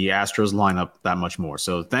of the Astros lineup that much more.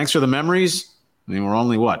 So thanks for the memories. I mean, we're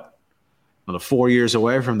only another 4 years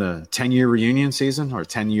away from the 10-year reunion season or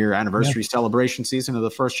 10-year anniversary celebration season of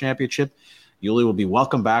the first championship. Yuli will be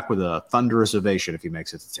welcomed back with a thunderous ovation if he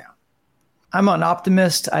makes it to town. I'm an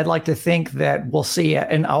optimist. I'd like to think that we'll see,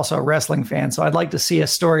 and also a wrestling fan. So I'd like to see a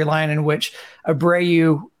storyline in which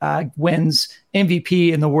Abreu wins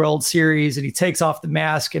MVP in the World Series and he takes off the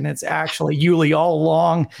mask and it's actually Yuli all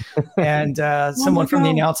along. And someone from the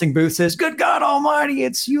announcing booth says, "Good God Almighty,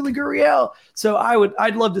 it's Yuli Gurriel." So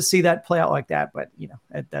I'd love to see that play out like that. But,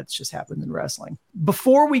 that's just happened in wrestling.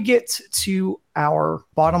 Before we get to our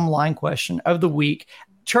bottom line question of the week,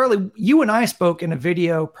 Charlie, you and I spoke in a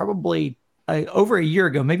video probably over a year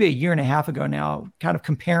ago, maybe a year and a half ago now, kind of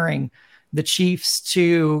comparing the Chiefs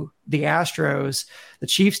to the Astros. The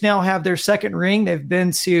Chiefs now have their second ring. They've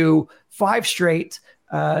been to 5 straight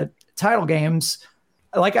title games.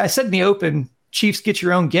 Like I said in the open, Chiefs get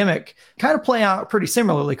your own gimmick, kind of play out pretty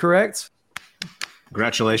similarly, correct?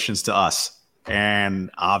 Congratulations to us.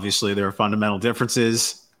 And obviously there are fundamental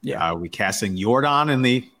differences. Yeah. Are we casting Yordan in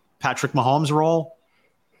the Patrick Mahomes role?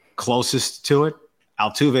 Closest to it.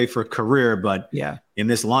 Altuve for career, but in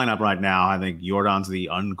this lineup right now, I think Yordan's the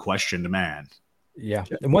unquestioned man. Yeah.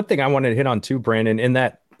 And one thing I wanted to hit on too, Brandon, in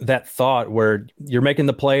that that thought where you're making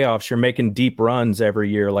the playoffs, you're making deep runs every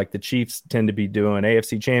year like the Chiefs tend to be doing,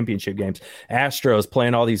 AFC championship games, Astros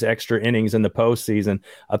playing all these extra innings in the postseason.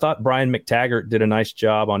 I thought Brian McTaggart did a nice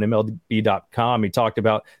job on MLB.com. He talked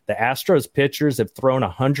about the Astros pitchers have thrown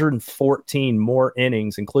 114 more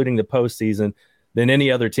innings, including the postseason, than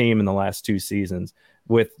any other team in the last 2 seasons,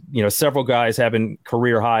 with several guys having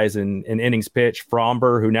career highs in innings pitched.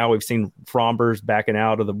 Fromber, who now we've seen Fromber's backing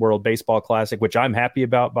out of the World Baseball Classic, which I'm happy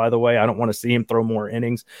about, by the way. I don't want to see him throw more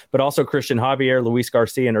innings, but also Cristian Javier, Luis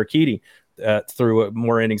Garcia, and Urquidy threw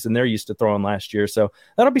more innings than they're used to throwing last year. So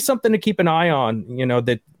that'll be something to keep an eye on.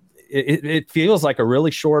 That it feels like a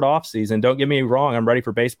really short offseason. Don't get me wrong, I'm ready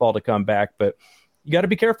for baseball to come back, but you got to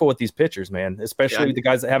be careful with these pitchers, man, especially the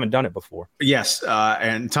guys that haven't done it before. Yes.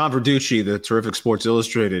 And Tom Verducci, the terrific Sports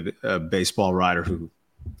Illustrated baseball writer who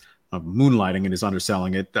moonlighting and is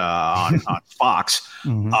underselling it on Fox.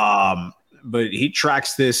 Mm-hmm. But he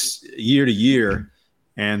tracks this year to year,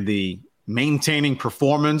 and the maintaining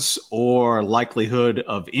performance or likelihood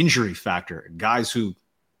of injury factor, guys who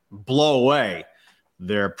blow away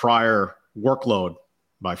their prior workload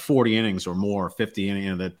by 40 innings or more, 50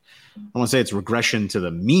 innings, that I don't want to say it's regression to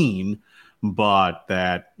the mean, but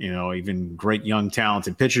that, even great young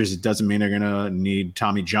talented pitchers, it doesn't mean they're going to need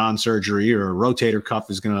Tommy John surgery or a rotator cuff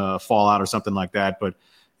is going to fall out or something like that. But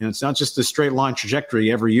it's not just a straight line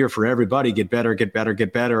trajectory every year for everybody. Get better, get better,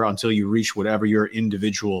 get better until you reach whatever your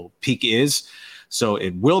individual peak is. So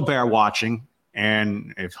it will bear watching.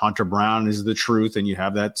 And if Hunter Brown is the truth and you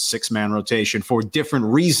have that 6-man rotation for different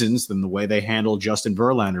reasons than the way they handled Justin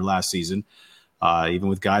Verlander last season, even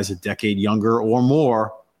with guys a decade younger or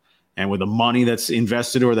more, and with the money that's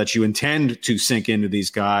invested or that you intend to sink into these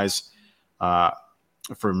guys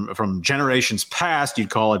from generations past, you'd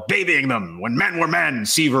call it babying them when men were men.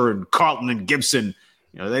 Seaver and Carlton and Gibson,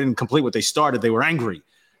 they didn't complete what they started. They were angry.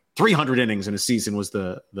 300 innings in a season was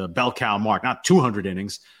the bell cow mark, not 200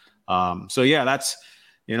 innings. So yeah, that's,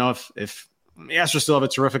 if the Astros still have a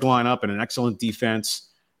terrific lineup and an excellent defense,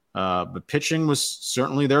 but pitching was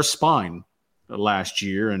certainly their spine last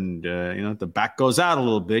year. And, if the back goes out a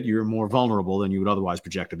little bit, you're more vulnerable than you would otherwise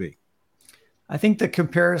project to be. I think the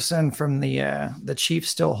comparison from the Chiefs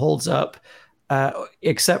still holds up,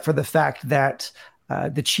 except for the fact that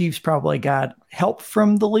the Chiefs probably got help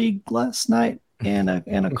from the league last night in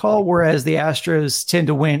a call, whereas the Astros tend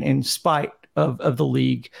to win in spite of the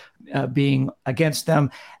league being against them.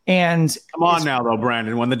 And come on now, though,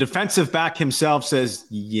 Brandon, when the defensive back himself says,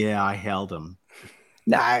 "Yeah, I held him,"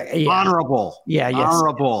 honorable,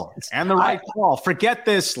 honorable, and the right call. Forget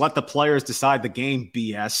this. Let the players decide the game.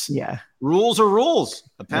 BS. Yeah, rules are rules.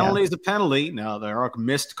 A penalty is a penalty. Now there are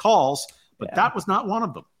missed calls, but that was not one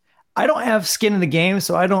of them. I don't have skin in the game,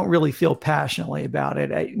 so I don't really feel passionately about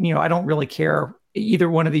it. I don't really care either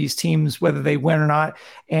one of these teams, whether they win or not.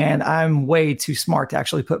 And I'm way too smart to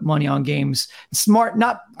actually put money on games. Smart,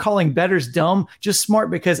 not calling bettors dumb, just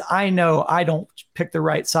smart because I know I don't pick the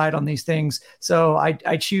right side on these things. So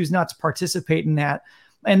I choose not to participate in that.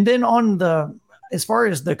 And then as far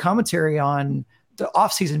as the commentary on the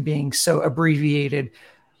offseason being so abbreviated,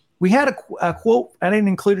 we had a quote, I didn't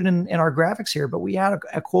include it in our graphics here, but we had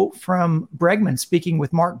a quote from Bregman speaking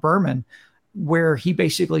with Mark Berman, where he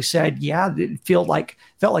basically said, it felt like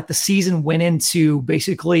the season went into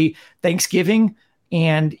basically Thanksgiving.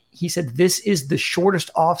 And he said, this is the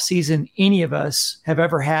shortest off season any of us have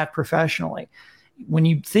ever had professionally. When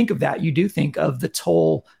you think of that, you do think of the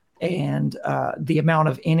toll and the amount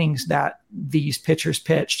of innings that these pitchers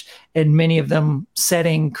pitched, and many of them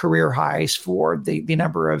setting career highs for the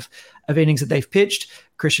number of innings that they've pitched.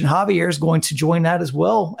 Cristian Javier is going to join that as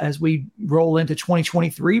well as we roll into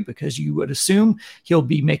 2023, because you would assume he'll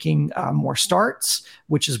be making more starts,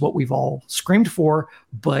 which is what we've all screamed for.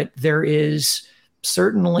 But there is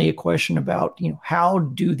certainly a question about, how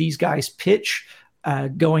do these guys pitch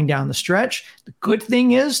going down the stretch? The good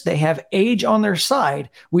thing is they have age on their side.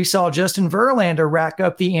 We saw Justin Verlander rack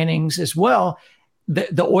up the innings as well.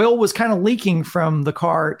 The oil was kind of leaking from the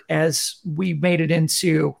cart as we made it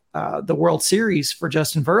into the World Series for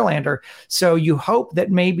Justin Verlander. So you hope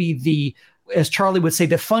that maybe as Charlie would say,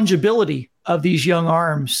 the fungibility of these young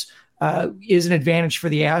arms is an advantage for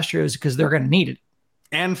the Astros, because they're going to need it.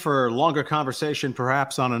 And for longer conversation,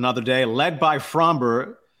 perhaps on another day, led by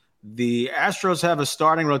Fromber, the Astros have a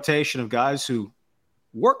starting rotation of guys who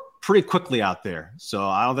work pretty quickly out there. So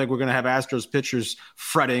I don't think we're going to have Astros pitchers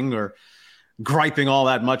fretting or griping all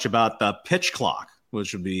that much about the pitch clock,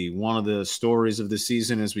 which would be one of the stories of the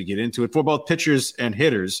season as we get into it for both pitchers and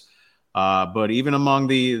hitters. But even among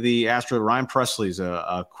the Astros, Ryan Presley's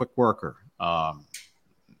a quick worker.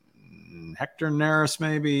 Hector Neris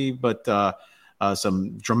maybe, but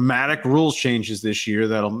some dramatic rules changes this year.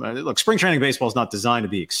 Look, spring training baseball is not designed to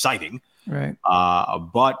be exciting. Right.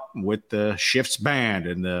 But with the shifts banned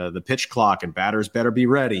and the pitch clock and batters better be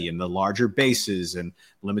ready and the larger bases and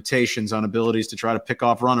limitations on abilities to try to pick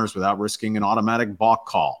off runners without risking an automatic balk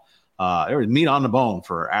call. There was meat on the bone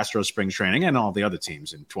for Astros spring training and all the other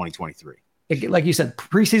teams in 2023. Like you said,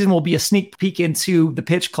 preseason will be a sneak peek into the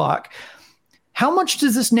pitch clock. How much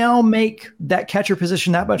does this now make that catcher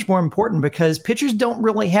position that much more important? Because pitchers don't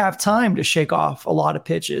really have time to shake off a lot of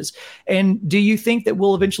pitches. And do you think that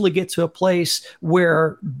we'll eventually get to a place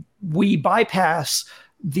where we bypass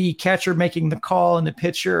the catcher making the call and the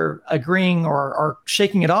pitcher agreeing or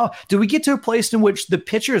shaking it off? Do we get to a place in which the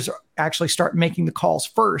pitchers actually start making the calls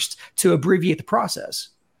first to abbreviate the process?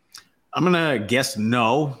 I'm going to guess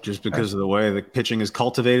no, just because of the way the pitching is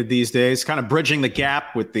cultivated these days, kind of bridging the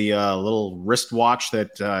gap with the little wristwatch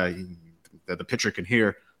that the pitcher can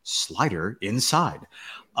hear, slider inside.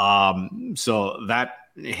 So that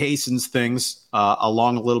hastens things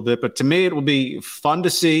along a little bit. But to me, it will be fun to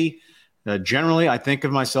see. Generally, I think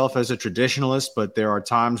of myself as a traditionalist, but there are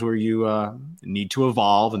times where you need to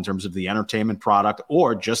evolve in terms of the entertainment product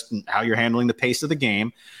or just how you're handling the pace of the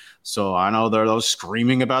game. So I know there are those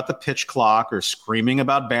screaming about the pitch clock or screaming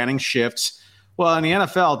about banning shifts. Well, in the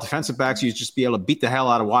NFL, defensive backs used to just be able to beat the hell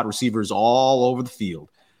out of wide receivers all over the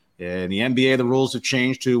field. In the NBA, the rules have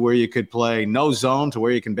changed to where you could play no zone to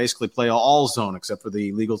where you can basically play all zone except for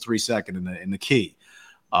the legal 3-second in the key.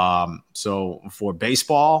 So for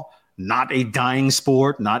baseball, not a dying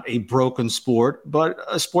sport, not a broken sport, but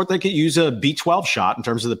a sport that could use a B12 shot in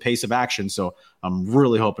terms of the pace of action. So I'm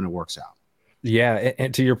really hoping it works out. Yeah,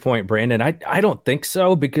 and to your point, Brandon, I don't think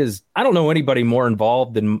so, because I don't know anybody more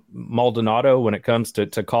involved than Maldonado when it comes to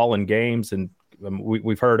calling games, and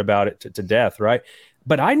we've heard about it to death, right?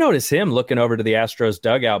 But I notice him looking over to the Astros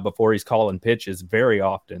dugout before he's calling pitches very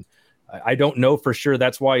often. I don't know for sure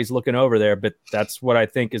that's why he's looking over there, but that's what I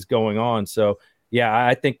think is going on. So, yeah,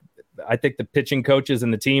 I think the pitching coaches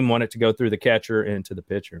and the team want it to go through the catcher and to the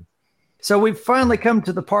pitcher. So we've finally come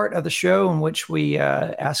to the part of the show in which we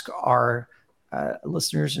ask our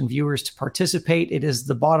listeners and viewers to participate. It is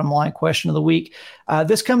the bottom line question of the week.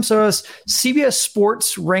 This comes to us. CBS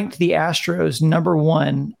Sports ranked the Astros number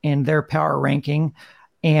 1 in their power ranking,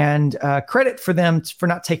 and credit for them for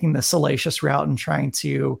not taking the salacious route and trying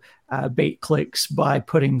to bait clicks by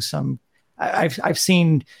putting some. I've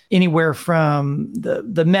seen anywhere from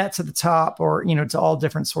the Mets at the top, or to all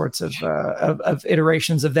different sorts of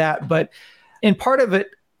iterations of that. But in part of it,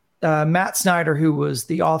 Matt Snyder, who was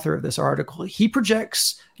the author of this article, he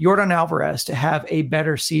projects Yordan Alvarez to have a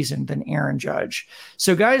better season than Aaron Judge.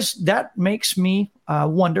 So, guys, that makes me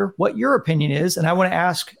wonder what your opinion is. And I want to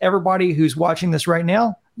ask everybody who's watching this right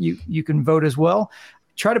now, you can vote as well.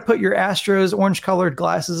 Try to put your Astros orange-colored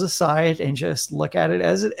glasses aside and just look at it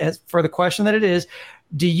as for the question that it is.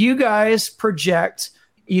 Do you guys project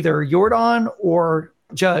either Yordan or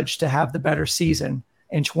Judge to have the better season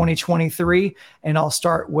in 2023? And I'll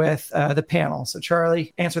start with the panel. So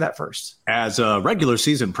Charlie, answer that first. As a regular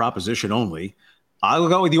season proposition only, I will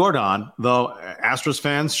go with Yordan, though Astros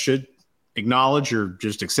fans should acknowledge or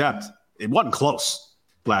just accept it wasn't close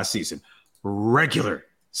last season. Regular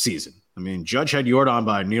season. I mean, Judge had Yordan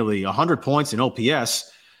by nearly 100 points in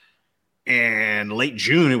OPS, and late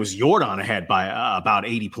June, it was Yordan ahead by about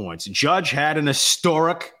 80 points. Judge had an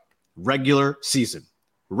historic regular season.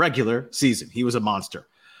 He was a monster.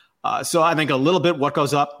 So I think a little bit what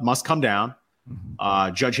goes up must come down.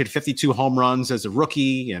 Judge hit 52 home runs as a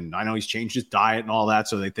rookie, and I know he's changed his diet and all that,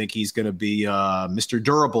 so they think he's going to be Mr.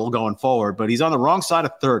 Durable going forward, but he's on the wrong side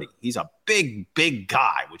of 30. He's a big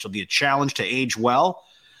guy, which will be a challenge to age well.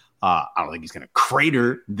 I don't think he's going to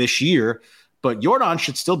crater this year, but Yordan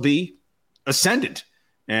should still be ascendant,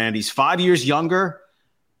 and he's 5 years younger,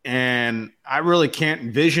 and I really can't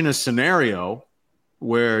envision a scenario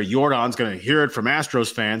where Yordan's going to hear it from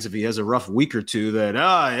Astros fans if he has a rough week or two that,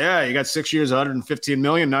 you got 6 years, $115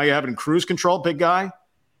 million. Now you have it in cruise control, big guy.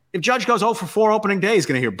 If Judge goes 0 for 4 opening day, he's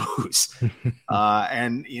going to hear boos.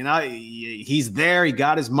 And, he's there. He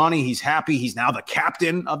got his money. He's happy. He's now the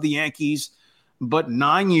captain of the Yankees. But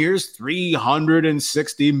 9 years,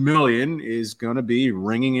 $360 million is going to be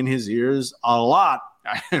ringing in his ears a lot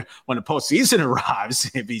when the postseason arrives.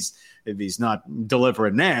 If he's not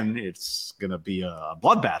delivering then, it's going to be a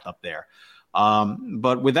bloodbath up there.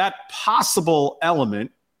 But with that possible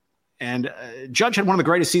element, and Judge had one of the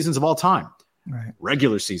greatest seasons of all time, right?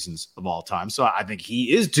 Regular seasons of all time. So I think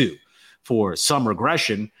he is due for some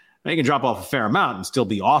regression. He can drop off a fair amount and still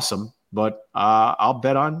be awesome, but I'll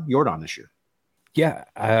bet on Yordan this year. Yeah,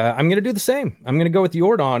 I'm going to do the same. I'm going to go with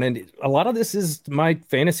Yordan. And a lot of this is my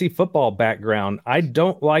fantasy football background. I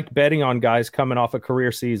don't like betting on guys coming off a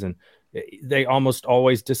career season. They almost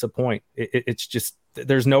always disappoint. It's just,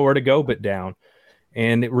 there's nowhere to go but down.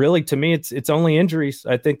 And it really, to me, it's only injuries.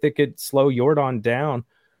 I think that could slow Yordan down.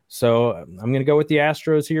 So I'm going to go with the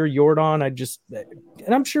Astros here. Yordan,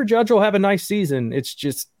 and I'm sure Judge will have a nice season. It's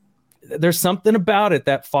just, there's something about it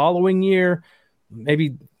that following year,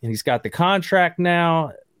 maybe he's got the contract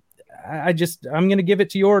now. I'm going to give it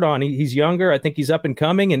to Yordan. He's younger. I think he's up and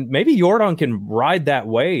coming, and maybe Yordan can ride that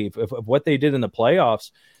wave of what they did in the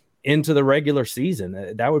playoffs into the regular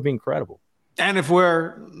season. That would be incredible. And if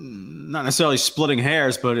we're not necessarily splitting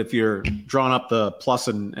hairs, but if you're drawing up the plus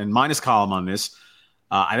and minus column on this,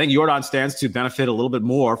 I think Yordan stands to benefit a little bit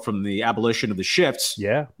more from the abolition of the shifts,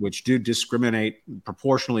 which do discriminate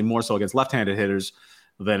proportionally more so against left-handed hitters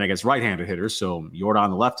than against right-handed hitters. So Yordan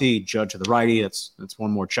the lefty, Judge the righty. That's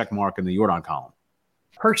one more check mark in the Yordan column.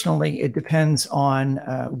 Personally, it depends on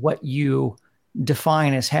what you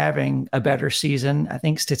define as having a better season. I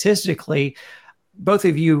think statistically, both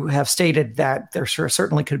of you have stated that there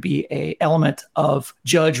certainly could be an element of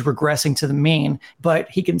Judge regressing to the mean, but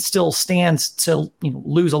he can still stand to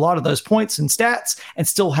lose a lot of those points and stats and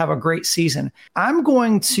still have a great season. I'm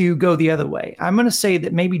going to go the other way. I'm going to say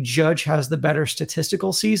that maybe Judge has the better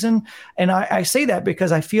statistical season. And I say that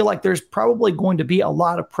because I feel like there's probably going to be a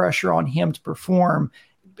lot of pressure on him to perform,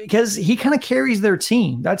 because he kind of carries their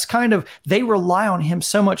team. That's they rely on him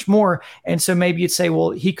so much more. And so maybe you'd say,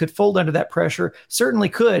 well, he could fold under that pressure. Certainly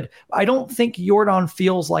could. I don't think Yordan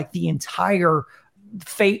feels like the entire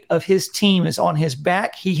fate of his team is on his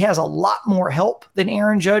back. He has a lot more help than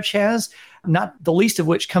Aaron Judge has, not the least of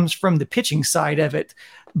which comes from the pitching side of it.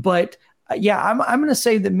 But yeah, I'm going to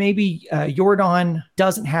say that maybe Yordan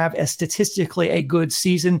doesn't have as statistically a good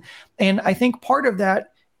season. And I think part of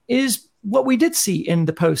that is what we did see in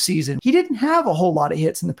the postseason. He didn't have a whole lot of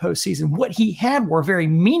hits in the postseason. What he had were very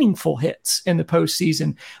meaningful hits in the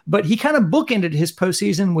postseason, but he kind of bookended his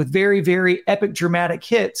postseason with very, very epic, dramatic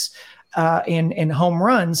hits and home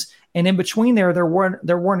runs. And in between there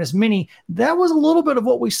weren't as many. That was a little bit of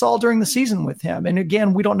what we saw during the season with him. And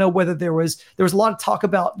again, we don't know whether there was a lot of talk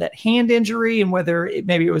about that hand injury and whether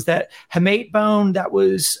maybe it was that hamate bone that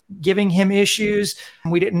was giving him issues.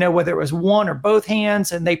 We didn't know whether it was one or both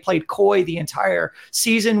hands, and they played coy the entire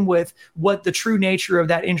season with what the true nature of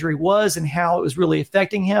that injury was and how it was really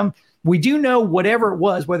affecting him. We do know whatever it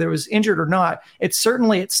was, whether it was injured or not, it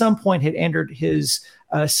certainly at some point had entered his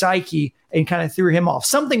psyche and kind of threw him off.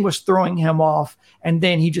 Something was throwing him off, and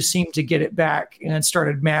then he just seemed to get it back and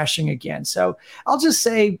started mashing again. So I'll just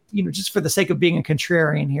say, just for the sake of being a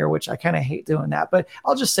contrarian here, which I kind of hate doing that, but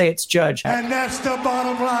I'll just say it's Judge. And that's the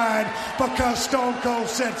bottom line, because Stone Cold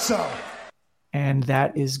said so. And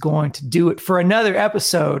that is going to do it for another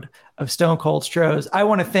episode of Stone Cold Stros. I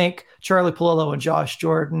want to thank Charlie Palillo and Josh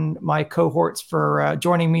Jordan, my cohorts, for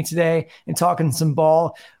joining me today and talking some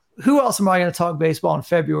ball. Who else am I going to talk baseball in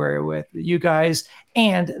February with? You guys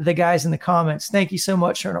and the guys in the comments. Thank you so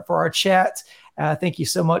much for our chat. Thank you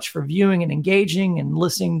so much for viewing and engaging and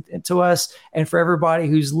listening to us. And for everybody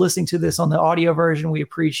who's listening to this on the audio version, we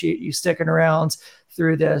appreciate you sticking around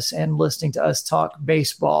through this and listening to us talk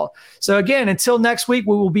baseball. So again, until next week,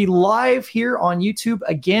 we will be live here on YouTube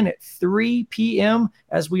again at 3 p.m.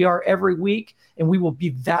 as we are every week. And we will be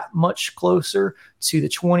that much closer to the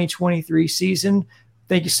 2023 season.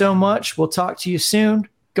 Thank you so much. We'll talk to you soon.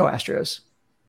 Go Astros.